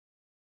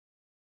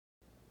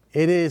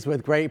It is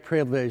with great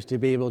privilege to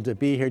be able to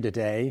be here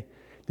today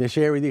to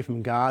share with you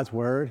from God's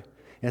Word.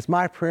 It's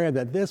my prayer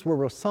that this word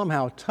will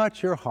somehow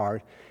touch your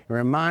heart and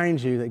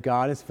remind you that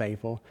God is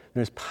faithful,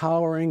 there's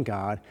power in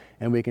God,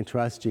 and we can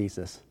trust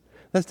Jesus.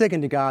 Let's dig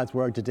into God's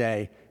Word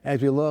today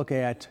as we look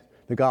at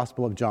the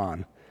Gospel of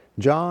John.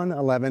 John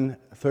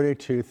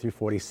 11:32 through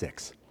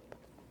 46.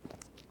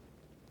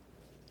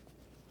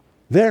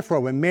 Therefore,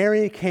 when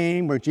Mary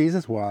came where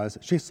Jesus was,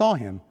 she saw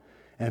him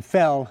and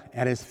fell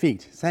at his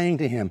feet, saying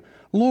to him,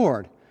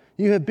 Lord,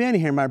 you have been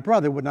here, my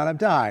brother would not have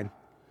died.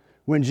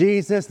 When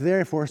Jesus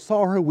therefore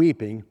saw her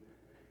weeping,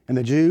 and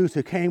the Jews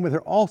who came with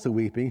her also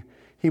weeping,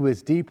 he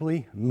was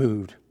deeply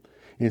moved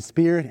in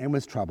spirit and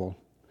was troubled,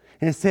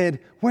 and said,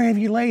 Where have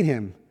you laid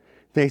him?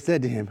 They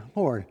said to him,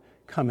 Lord,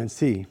 come and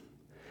see.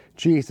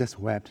 Jesus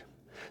wept.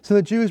 So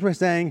the Jews were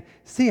saying,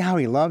 See how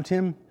he loved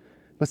him?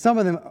 But some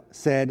of them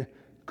said,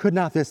 Could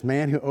not this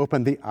man who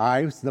opened the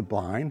eyes of the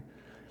blind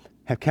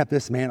have kept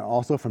this man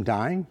also from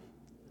dying?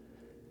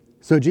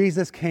 So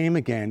Jesus came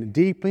again,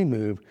 deeply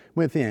moved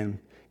within,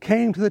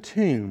 came to the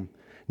tomb.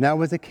 Now it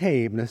was a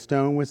cave, and a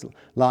stone was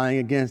lying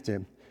against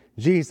it.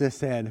 Jesus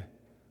said,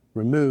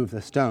 Remove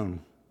the stone.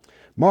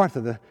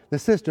 Martha, the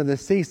sister of the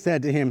deceased,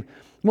 said to him,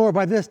 Lord,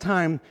 by this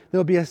time there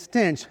will be a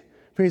stench,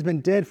 for he's been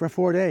dead for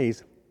 4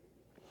 days.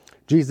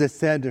 Jesus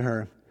said to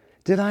her,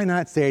 Did I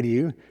not say to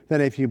you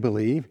that if you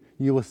believe,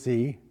 you will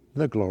see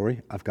the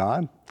glory of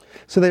God?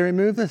 So they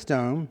removed the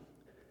stone.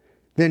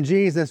 Then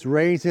Jesus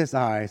raised his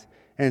eyes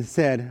and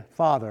said,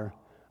 Father,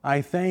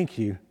 I thank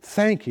you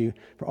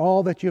for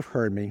all that you've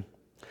heard me.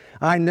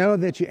 I know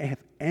that you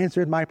have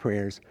answered my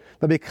prayers,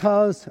 but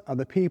because of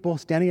the people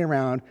standing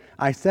around,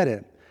 I said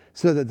it,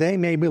 so that they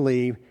may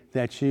believe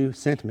that you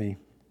sent me.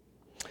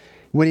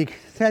 When he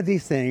said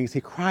these things,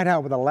 he cried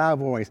out with a loud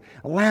voice,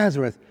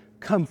 Lazarus,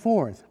 come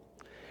forth.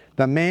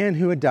 The man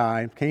who had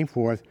died came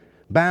forth,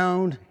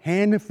 bound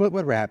hand and foot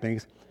with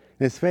wrappings,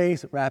 and his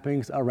face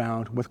wrappings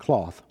around with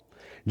cloth.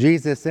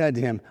 Jesus said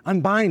to him,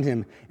 Unbind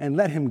him and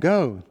let him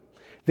go.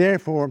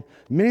 Therefore,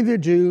 many of the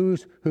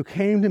Jews who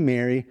came to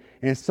Mary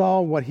and saw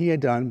what he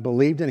had done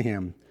believed in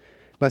him.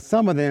 But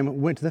some of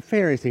them went to the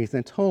Pharisees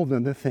and told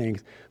them the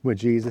things which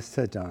Jesus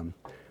had done.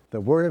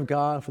 The word of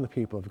God from the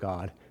people of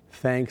God.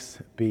 Thanks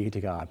be to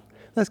God.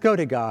 Let's go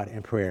to God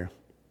in prayer.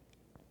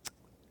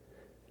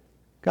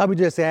 God, we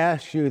just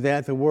ask you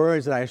that the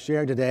words that I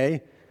share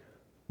today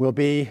will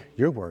be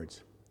your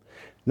words.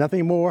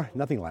 Nothing more,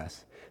 nothing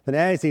less. That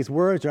as these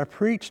words are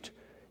preached,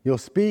 you'll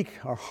speak,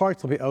 our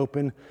hearts will be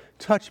open,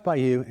 touched by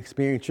you,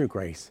 experience your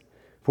grace.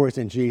 For it's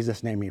in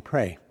Jesus' name we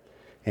pray.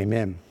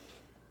 Amen.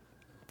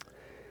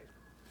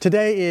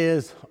 Today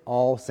is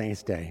All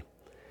Saints' Day.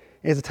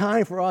 It's a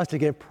time for us to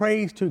give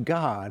praise to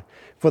God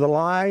for the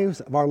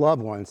lives of our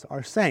loved ones,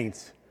 our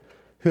saints,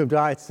 who have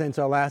died since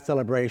our last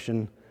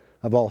celebration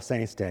of All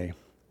Saints' Day.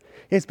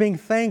 It's being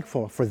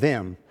thankful for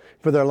them,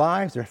 for their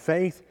lives, their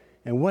faith,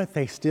 and what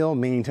they still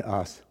mean to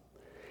us.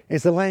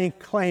 It's a laying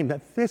claim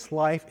that this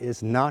life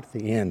is not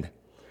the end.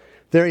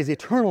 There is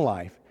eternal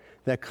life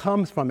that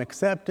comes from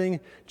accepting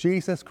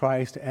Jesus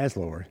Christ as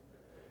Lord,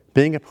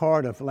 being a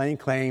part of laying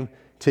claim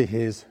to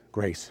his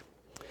grace.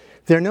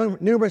 There are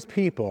numerous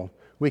people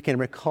we can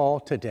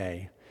recall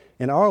today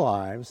in our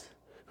lives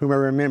whom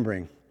we're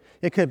remembering.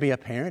 It could be a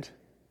parent,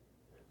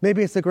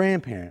 maybe it's a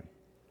grandparent,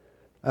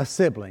 a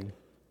sibling,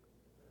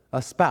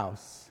 a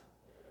spouse,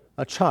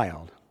 a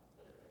child,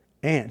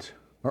 aunt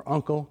or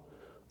uncle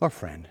or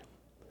friend.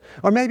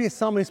 Or maybe it's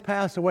someone who's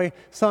passed away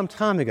some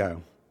time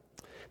ago.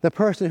 The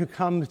person who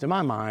comes to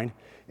my mind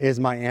is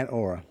my Aunt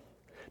Ora.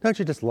 Don't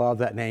you just love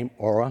that name,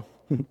 Ora?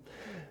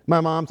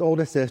 My mom's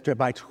oldest sister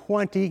by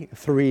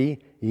 23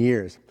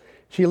 years.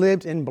 She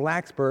lived in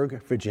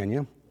Blacksburg,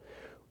 Virginia.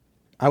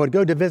 I would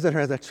go to visit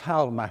her as a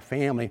child with my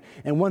family,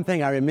 and one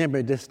thing I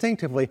remember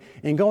distinctively,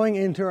 in going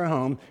into her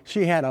home,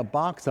 she had a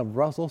box of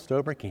Russell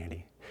Stover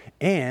candy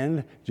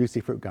and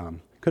Juicy Fruit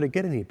gum. Could it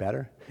get any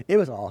better? It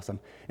was awesome.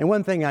 And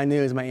one thing I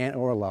knew is my Aunt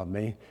Ora loved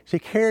me. She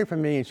cared for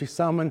me, and she's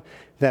someone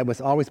that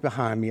was always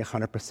behind me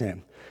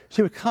 100%.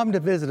 She would come to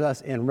visit us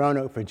in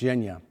Roanoke,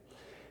 Virginia.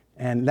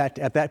 And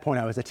at that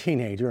point, I was a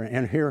teenager,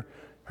 and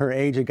her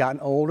age had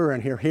gotten older,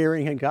 and her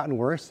hearing had gotten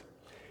worse.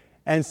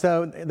 And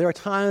so there were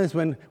times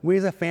when we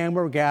as a family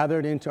were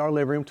gathered into our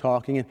living room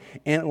talking, and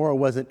Aunt Ora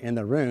wasn't in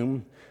the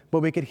room, but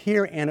we could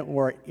hear Aunt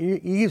Ora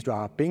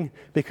eavesdropping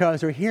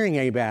because her hearing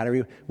aid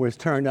battery was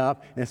turned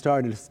up and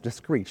started to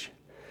screech.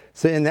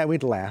 So in that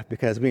we'd laugh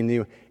because we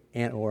knew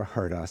Aunt Ora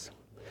heard us.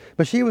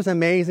 But she was an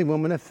amazing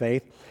woman of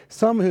faith,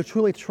 someone who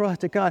truly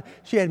trusted God.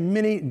 She had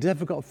many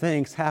difficult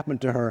things happen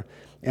to her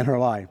in her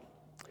life.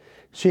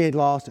 She had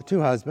lost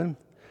 2 husbands.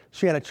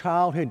 She had a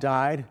child who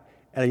died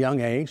at a young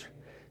age.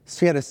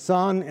 She had a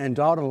son and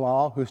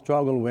daughter-in-law who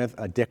struggled with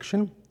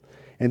addiction.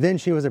 And then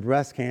she was a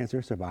breast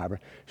cancer survivor.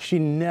 She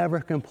never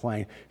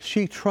complained.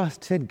 She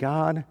trusted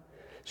God.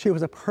 She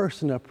was a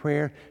person of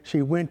prayer.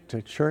 She went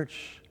to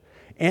church.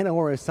 Aunt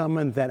Ora is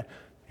someone that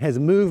has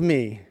moved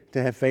me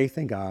to have faith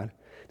in God,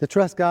 to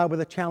trust God with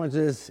the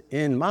challenges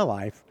in my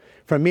life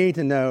for me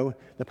to know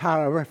the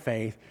power of our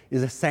faith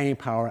is the same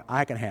power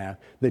I can have,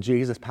 the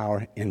Jesus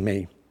power in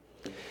me.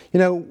 You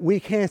know, we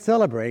can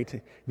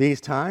celebrate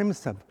these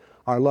times of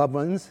our loved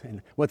ones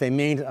and what they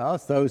mean to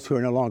us, those who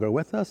are no longer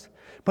with us,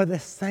 but at the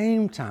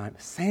same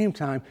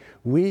time,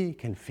 we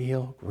can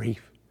feel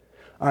grief.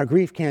 Our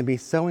grief can be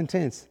so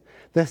intense.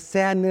 The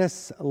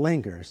sadness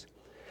lingers.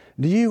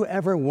 Do you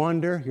ever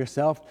wonder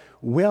yourself,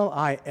 will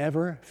I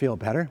ever feel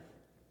better?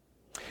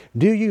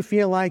 Do you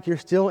feel like you're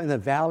still in the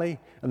valley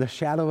of the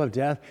shadow of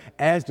death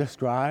as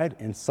described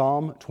in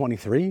Psalm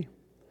 23?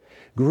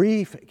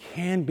 Grief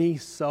can be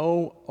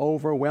so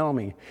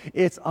overwhelming.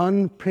 It's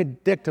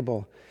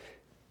unpredictable.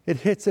 It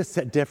hits us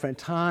at different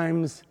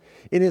times.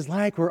 It is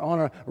like we're on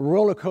a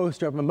roller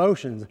coaster of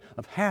emotions,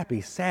 of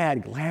happy,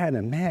 sad, glad,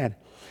 and mad.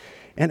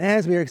 And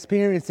as we are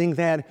experiencing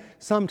that,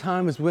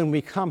 sometimes when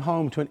we come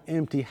home to an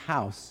empty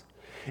house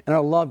and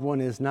our loved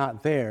one is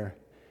not there,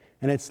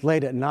 and it's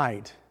late at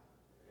night,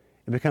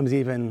 it becomes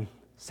even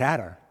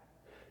sadder.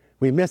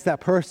 We miss that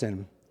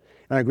person,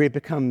 and our grief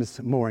becomes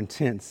more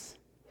intense.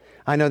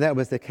 I know that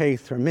was the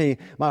case for me.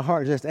 My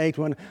heart just ached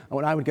when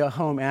I would go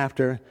home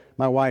after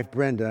my wife,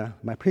 Brenda,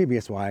 my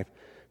previous wife,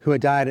 who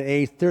had died at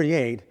age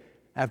 38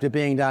 after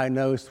being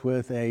diagnosed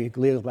with a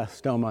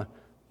glioblastoma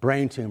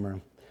brain tumor.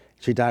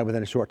 She died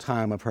within a short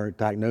time of her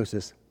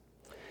diagnosis.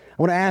 I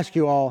want to ask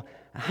you all,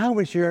 how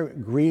has your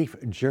grief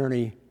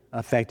journey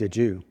affected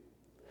you?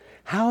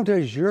 How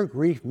does your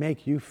grief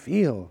make you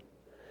feel?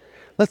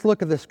 Let's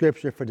look at the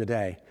scripture for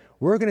today.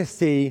 We're going to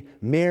see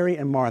Mary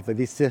and Martha,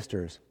 these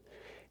sisters,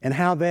 and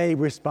how they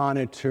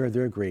responded to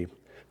their grief.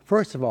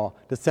 First of all,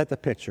 to set the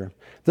picture,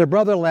 their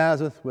brother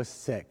Lazarus was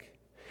sick,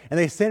 and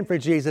they sent for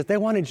Jesus. They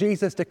wanted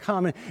Jesus to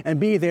come and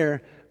be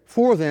there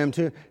for them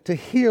to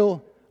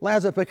heal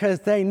Lazarus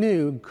because they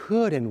knew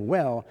good and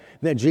well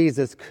that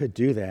Jesus could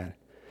do that.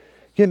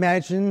 Can you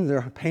imagine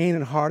their pain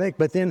and heartache,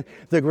 but then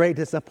the great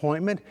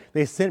disappointment?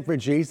 They sent for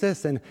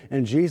Jesus and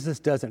Jesus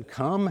doesn't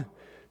come.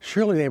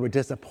 Surely they were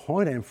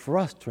disappointed and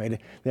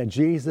frustrated that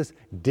Jesus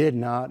did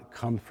not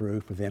come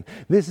through for them.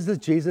 This is the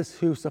Jesus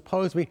who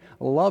supposedly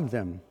loved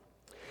them.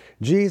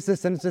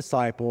 Jesus and his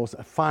disciples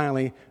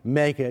finally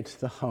make it to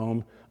the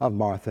home of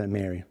Martha and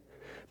Mary.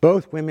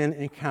 Both women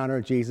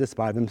encounter Jesus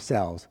by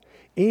themselves,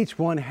 each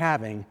one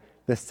having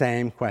the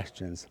same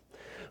questions.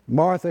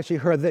 Martha, she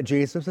heard that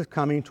Jesus was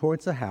coming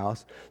towards the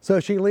house, so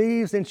she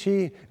leaves and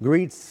she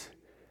greets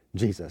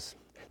Jesus.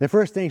 The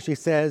first thing she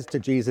says to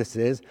Jesus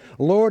is,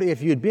 "Lord,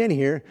 if you'd been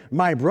here,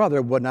 my brother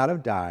would not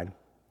have died.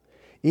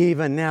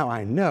 Even now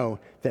I know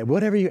that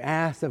whatever you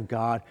ask of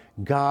God,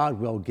 God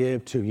will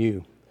give to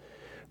you."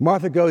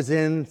 Martha goes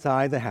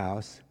inside the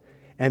house,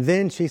 and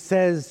then she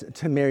says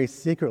to Mary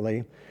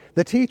secretly,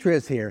 "The teacher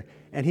is here,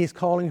 and he's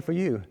calling for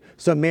you."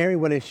 So Mary,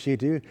 what does she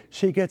do?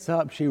 She gets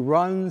up, she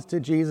runs to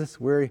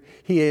Jesus where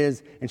he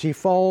is, and she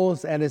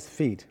falls at his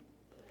feet.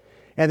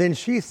 And then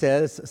she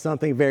says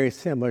something very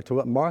similar to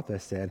what Martha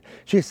said.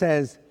 She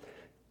says,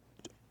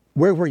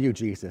 "Where were you,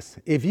 Jesus?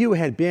 If you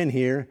had been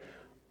here,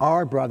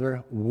 our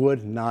brother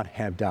would not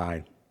have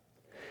died."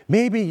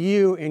 Maybe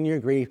you in your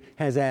grief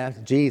has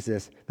asked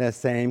Jesus that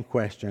same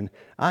question.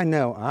 I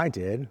know I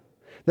did.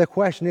 The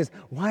question is,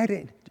 why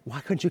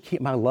couldn't you keep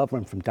my loved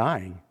one from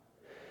dying?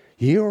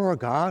 You are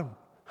God.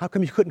 How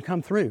come you couldn't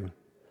come through?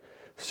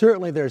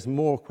 Certainly there's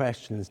more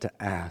questions to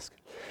ask.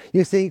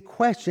 You see,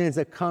 questions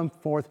that come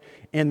forth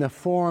in the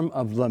form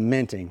of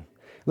lamenting.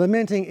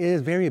 Lamenting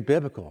is very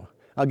biblical.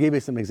 I'll give you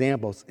some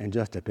examples in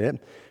just a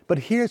bit. But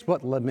here's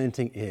what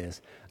lamenting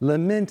is.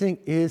 Lamenting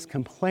is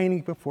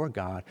complaining before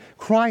God,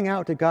 crying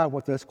out to God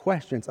with those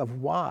questions of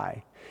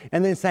why,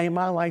 and then saying,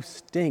 my life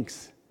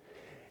stinks,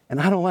 and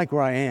I don't like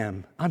where I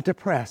am. I'm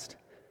depressed,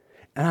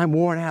 and I'm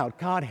worn out.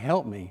 God,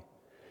 help me.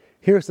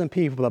 Here are some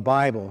people in the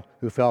Bible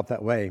who felt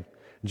that way.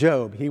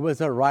 Job, he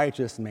was a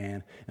righteous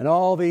man, and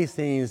all these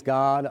things,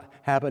 God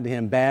happened to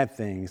him, bad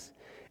things.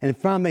 And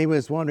from he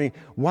was wondering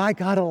why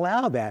God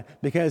allowed that,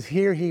 because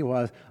here he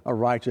was a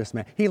righteous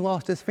man. He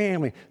lost his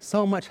family.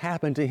 So much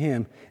happened to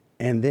him.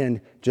 And then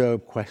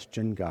Job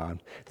questioned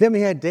God. Then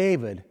we had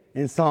David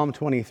in Psalm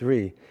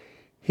 23.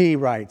 He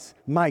writes,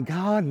 my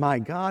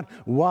God,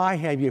 why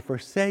have you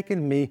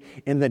forsaken me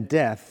in the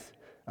death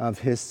of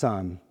his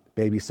son,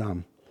 baby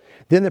son?"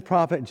 Then the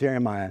prophet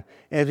Jeremiah,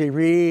 as we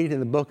read in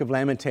the book of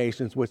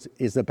Lamentations, which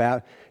is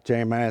about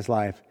Jeremiah's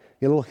life,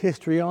 a little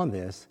history on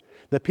this.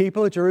 The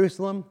people of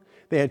Jerusalem,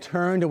 they had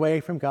turned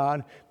away from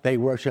God. They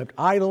worshipped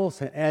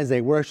idols, and as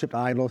they worshipped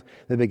idols,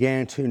 they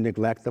began to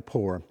neglect the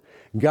poor.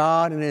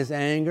 God, in his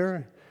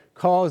anger,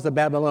 caused the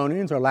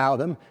Babylonians, or allowed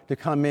them, to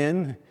come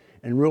in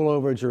and rule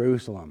over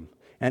Jerusalem.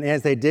 And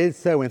as they did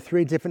so in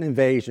 3 different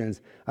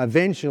invasions,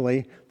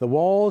 eventually the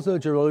walls of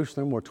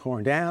Jerusalem were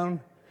torn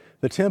down,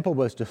 the temple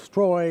was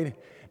destroyed,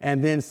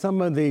 and then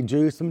some of the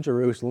Jews from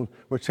Jerusalem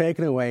were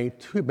taken away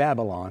to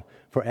Babylon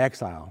for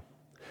exile.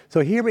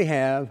 So here we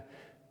have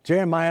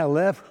Jeremiah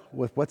left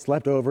with what's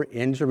left over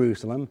in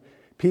Jerusalem.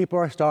 People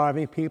are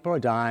starving, people are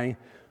dying,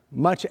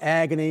 much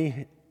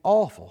agony,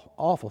 awful,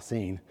 awful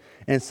scene.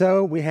 And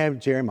so we have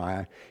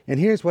Jeremiah,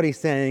 and here's what he's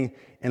saying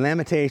in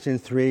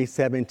Lamentations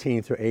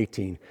 3:17 through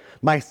 18.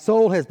 My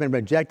soul has been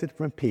rejected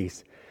from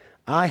peace.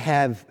 I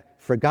have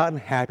forgotten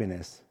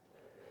happiness.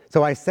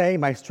 So I say,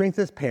 my strength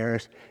is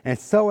perished, and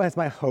so has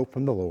my hope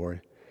from the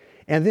Lord.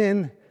 And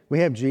then we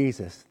have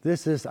Jesus.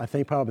 This is, I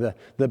think, probably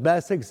the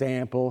best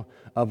example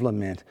of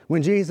lament.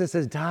 When Jesus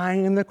is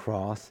dying on the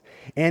cross,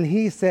 and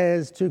he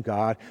says to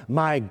God,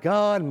 my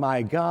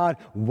God,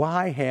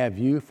 why have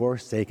you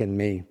forsaken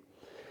me?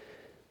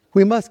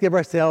 We must give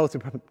ourselves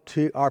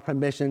to our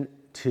permission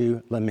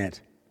to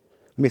lament.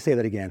 Let me say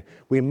that again.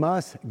 We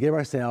must give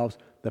ourselves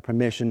the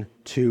permission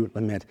to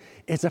lament.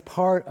 It's a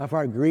part of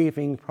our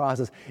grieving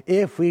process.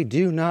 If we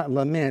do not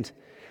lament,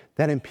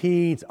 that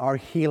impedes our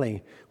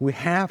healing. We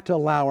have to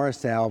allow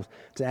ourselves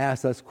to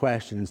ask those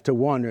questions, to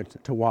wonder,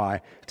 to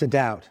why, to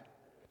doubt,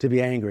 to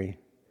be angry.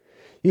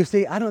 You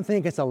see, I don't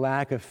think it's a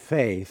lack of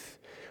faith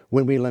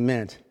when we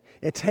lament.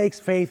 It takes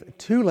faith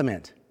to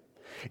lament.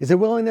 It's a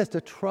willingness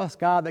to trust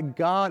God, that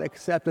God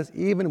accepts us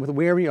even with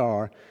where we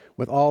are,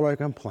 with all our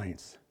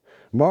complaints.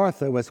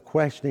 Martha was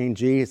questioning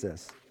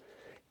Jesus.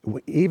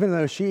 Even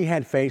though she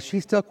had faith, she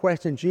still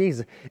questioned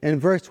Jesus. In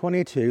verse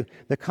 22,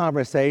 the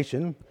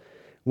conversation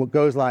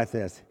goes like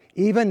this.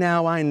 Even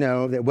now I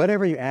know that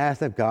whatever you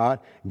ask of God,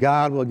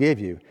 God will give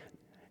you.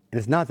 And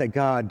it's not that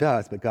God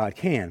does, but God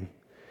can.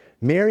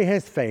 Mary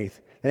has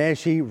faith that as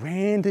she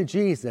ran to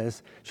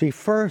Jesus, she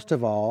first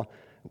of all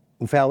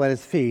fell at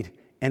his feet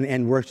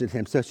and worshiped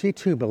him. So she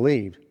too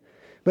believed.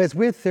 But it's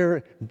with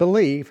their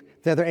belief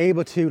that they're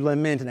able to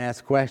lament and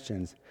ask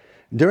questions.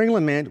 During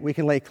lament, we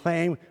can lay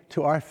claim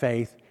to our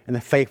faith and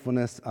the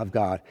faithfulness of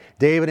God.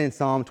 David in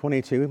Psalm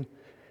 22,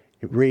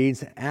 it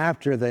reads,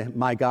 after the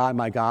my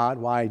God,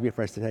 why have you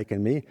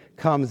forsaken me,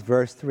 comes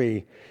verse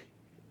 3.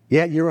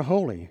 Yet you are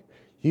holy,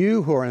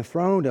 you who are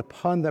enthroned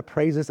upon the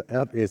praises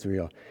of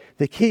Israel.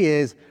 The key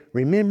is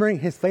remembering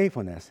his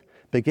faithfulness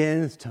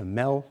begins to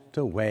melt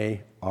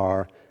away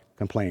our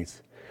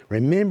complaints.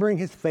 Remembering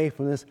his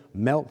faithfulness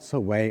melts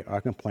away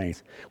our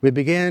complaints. We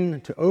begin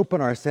to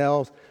open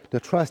ourselves to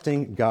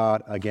trusting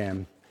God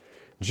again.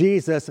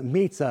 Jesus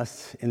meets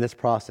us in this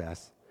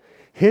process.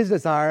 His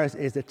desire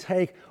is to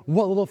take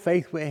what little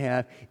faith we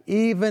have,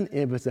 even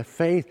if it's a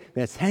faith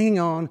that's hanging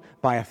on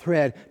by a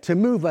thread, to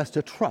move us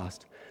to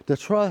trust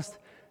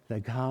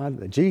that God,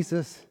 that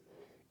Jesus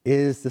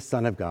is the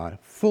Son of God,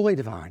 fully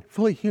divine,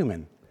 fully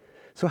human.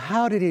 So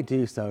how did he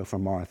do so for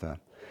Martha?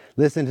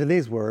 Listen to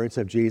these words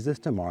of Jesus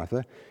to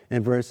Martha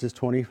in verses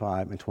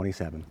 25 and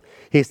 27.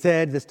 He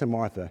said this to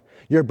Martha,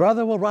 your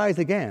brother will rise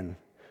again.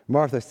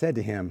 Martha said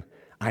to him,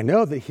 I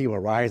know that he will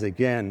rise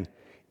again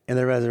in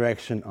the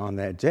resurrection on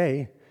that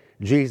day.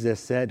 Jesus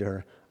said to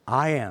her,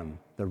 I am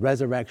the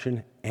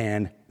resurrection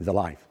and the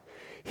life.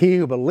 He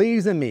who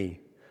believes in me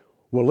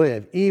will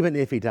live even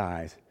if he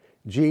dies.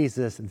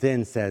 Jesus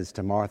then says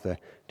to Martha,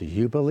 do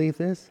you believe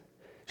this?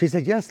 She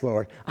said, yes,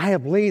 Lord, I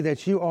have believed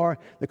that you are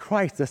the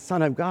Christ, the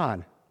Son of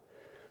God.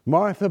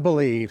 Martha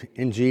believed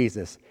in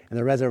Jesus and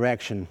the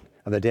resurrection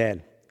of the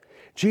dead.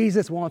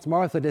 Jesus wants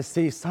Martha to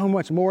see so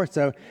much more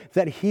so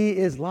that he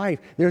is life.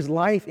 There's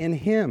life in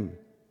him.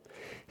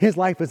 His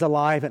life is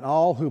alive in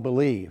all who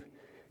believe.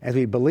 As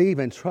we believe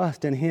and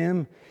trust in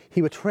him,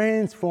 he would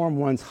transform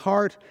one's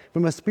heart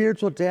from a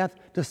spiritual death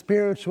to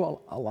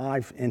spiritual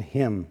life in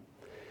him.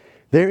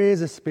 There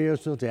is a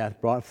spiritual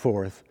death brought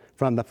forth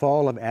from the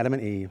fall of Adam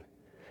and Eve.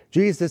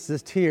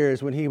 Jesus'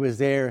 tears when he was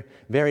there,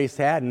 very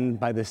saddened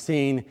by the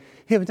scene,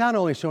 he was not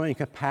only showing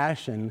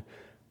compassion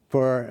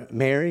for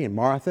Mary and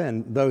Martha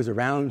and those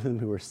around him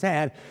who were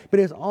sad, but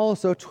he was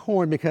also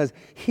torn because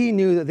he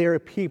knew that there were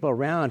people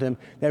around him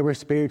that were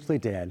spiritually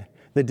dead,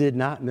 that did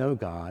not know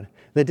God,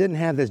 that didn't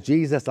have this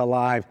Jesus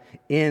alive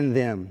in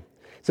them.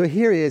 So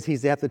here he is,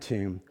 he's at the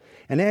tomb.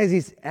 And as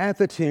he's at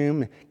the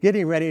tomb,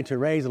 getting ready to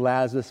raise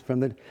Lazarus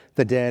from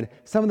the dead,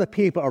 some of the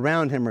people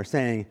around him are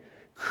saying,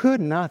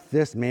 could not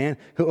this man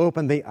who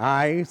opened the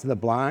eyes of the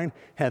blind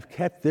have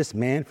kept this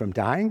man from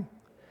dying?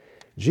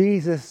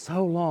 Jesus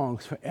so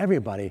longs for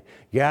everybody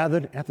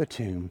gathered at the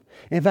tomb,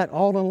 in fact,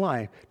 all in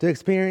life, to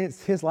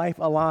experience his life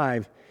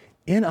alive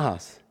in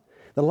us,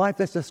 the life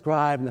that's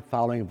described in the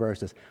following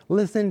verses.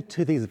 Listen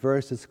to these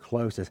verses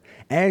closest.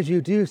 As you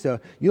do so,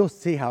 you'll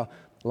see how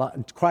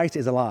Christ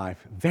is alive,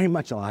 very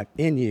much alive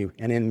in you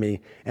and in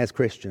me as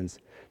Christians.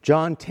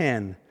 John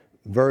 10,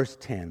 verse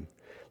 10.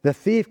 The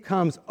thief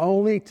comes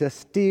only to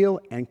steal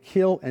and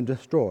kill and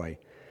destroy.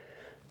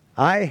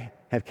 I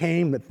have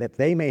came that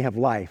they may have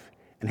life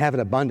and have it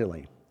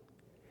abundantly.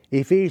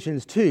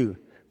 Ephesians 2,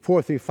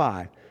 4 through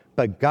 5.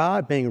 But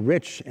God, being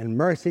rich in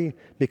mercy,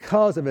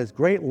 because of his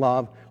great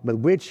love with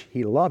which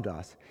he loved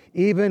us,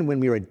 even when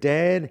we were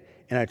dead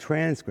in our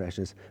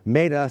transgressions,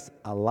 made us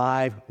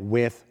alive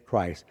with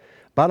Christ.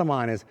 Bottom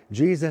line is,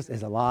 Jesus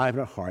is alive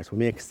in our hearts when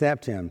we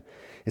accept him.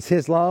 It's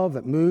his love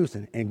that moves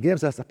and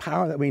gives us the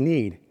power that we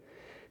need.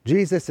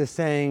 Jesus is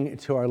saying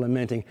to our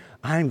lamenting,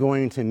 I'm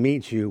going to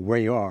meet you where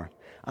you are.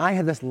 I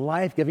have this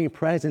life-giving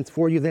presence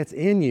for you that's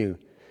in you.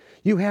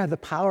 You have the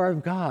power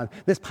of God.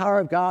 This power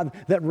of God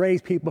that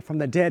raised people from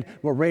the dead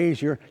will raise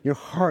your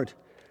heart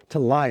to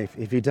life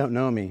if you don't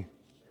know me.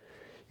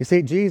 You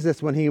see,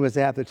 Jesus, when he was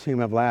at the tomb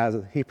of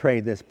Lazarus, he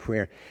prayed this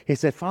prayer. He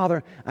said,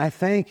 Father, I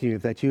thank you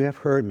that you have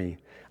heard me.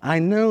 I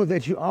know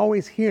that you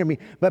always hear me,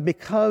 but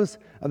because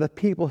of the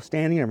people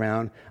standing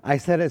around, I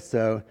said it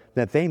so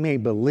that they may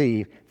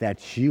believe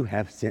that you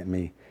have sent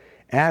me.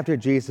 After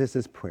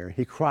Jesus' prayer,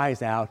 he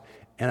cries out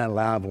in a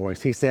loud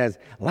voice. He says,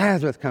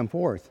 Lazarus, come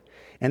forth.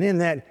 And in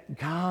that,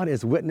 God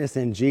is witness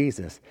in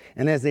Jesus.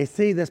 And as they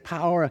see this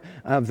power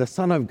of the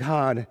Son of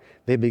God,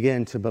 they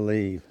begin to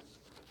believe.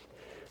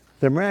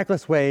 The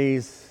miraculous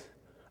ways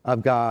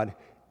of God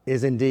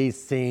is indeed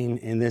seen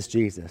in this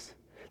Jesus.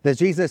 The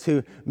Jesus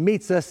who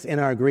meets us in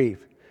our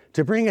grief,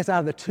 to bring us out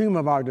of the tomb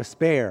of our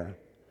despair.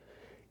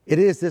 It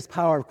is this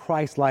power of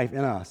Christ's life in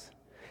us.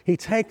 He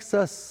takes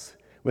us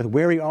with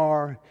where we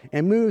are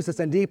and moves us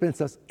and deepens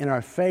us in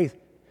our faith.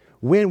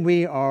 When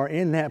we are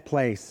in that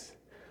place,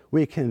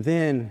 we can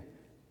then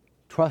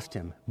trust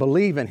him,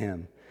 believe in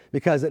him,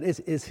 because it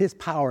is his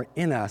power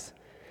in us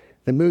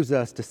that moves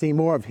us to see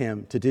more of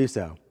him to do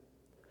so.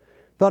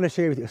 I thought I'd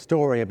share with you a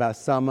story about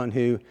someone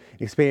who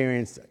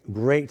experienced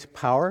great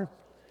power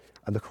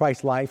of the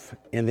Christ life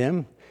in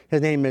them.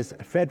 His name is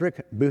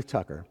Frederick Booth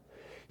Tucker.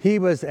 He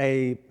was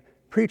a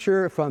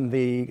preacher from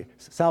the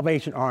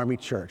Salvation Army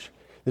Church.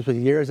 This was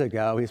years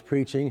ago. He was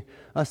preaching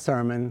a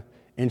sermon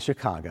in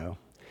Chicago.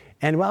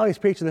 And while he's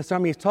preaching the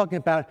sermon, he's talking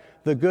about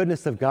the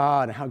goodness of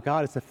God and how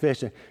God is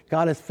sufficient,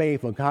 God is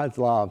faithful, God's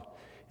love.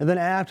 And then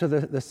after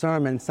the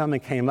sermon, someone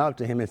came up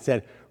to him and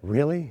said,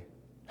 really?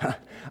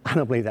 I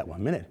don't believe that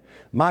 1 minute.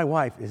 My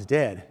wife is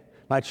dead.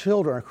 My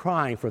children are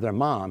crying for their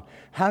mom.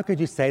 How could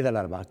you say that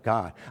about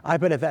God? I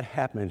bet if that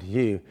happened to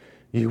you,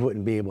 you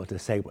wouldn't be able to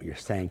say what you're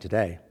saying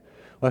today.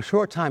 Well, a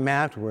short time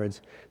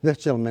afterwards, this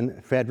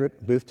gentleman, Frederick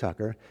Booth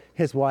Tucker,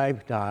 his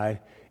wife died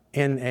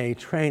in a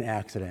train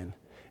accident.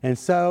 And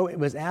so it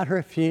was at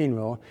her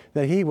funeral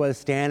that he was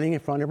standing in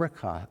front of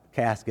her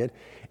casket,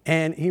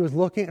 and he was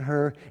looking at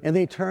her, and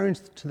then he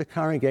turns to the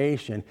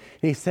congregation, and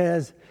he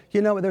says,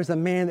 you know, there's a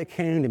man that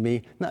came to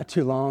me not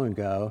too long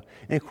ago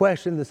and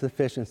questioned the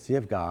sufficiency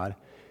of God,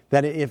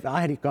 that if I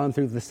had gone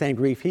through the same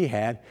grief he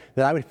had,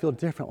 that I would feel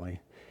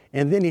differently.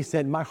 And then he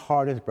said, my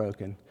heart is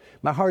broken.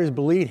 My heart is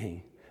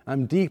bleeding.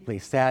 I'm deeply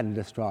sad and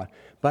distraught.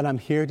 But I'm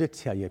here to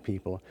tell you,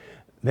 people,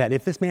 that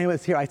if this man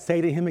was here, I'd say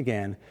to him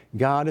again,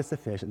 God is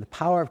sufficient. The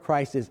power of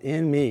Christ is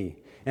in me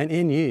and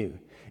in you.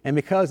 And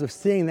because of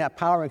seeing that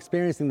power,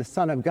 experiencing the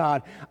Son of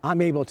God, I'm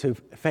able to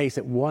face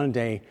it one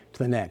day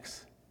to the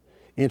next.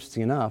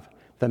 Interesting enough,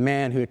 the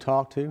man who had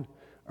talked to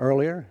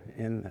earlier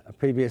in a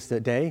previous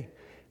day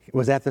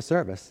was at the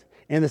service.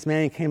 And this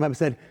man came up and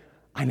said,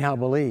 I now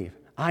believe.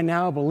 I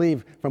now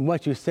believe from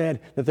what you said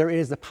that there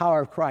is the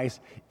power of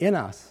Christ in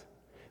us.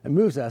 It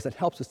moves us. It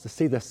helps us to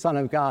see the Son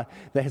of God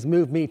that has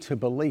moved me to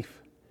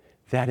belief.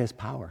 That is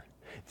power.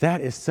 That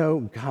is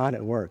so God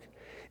at work.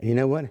 And you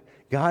know what?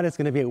 God is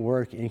going to be at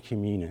work in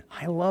communion.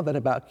 I love that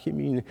about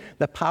communion.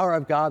 The power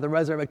of God, the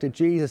resurrected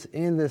Jesus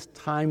in this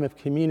time of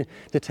communion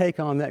to take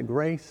on that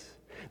grace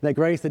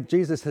that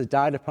Jesus has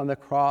died upon the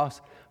cross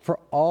for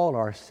all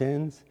our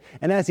sins.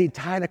 And as he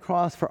died on the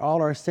cross for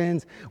all our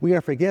sins, we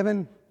are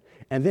forgiven.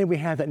 And then we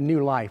have that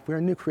new life. We're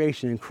a new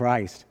creation in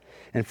Christ.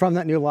 And from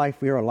that new life,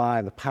 we are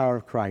alive, the power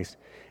of Christ.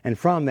 And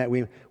from that,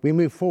 we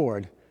move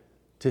forward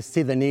to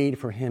see the need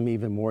for him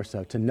even more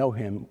so, to know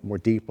him more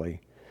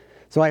deeply.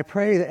 So I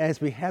pray that as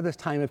we have this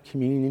time of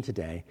communion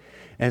today,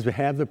 as we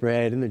have the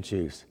bread and the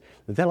juice,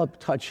 that that'll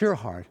touch your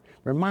heart,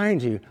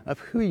 remind you of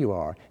who you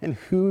are and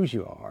whose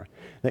you are,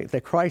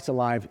 that Christ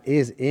alive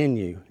is in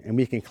you, and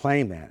we can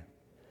claim that.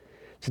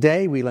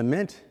 Today we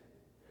lament,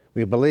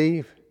 we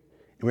believe,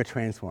 and we're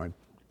transformed.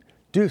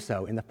 Do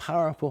so in the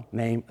powerful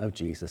name of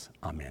Jesus.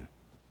 Amen.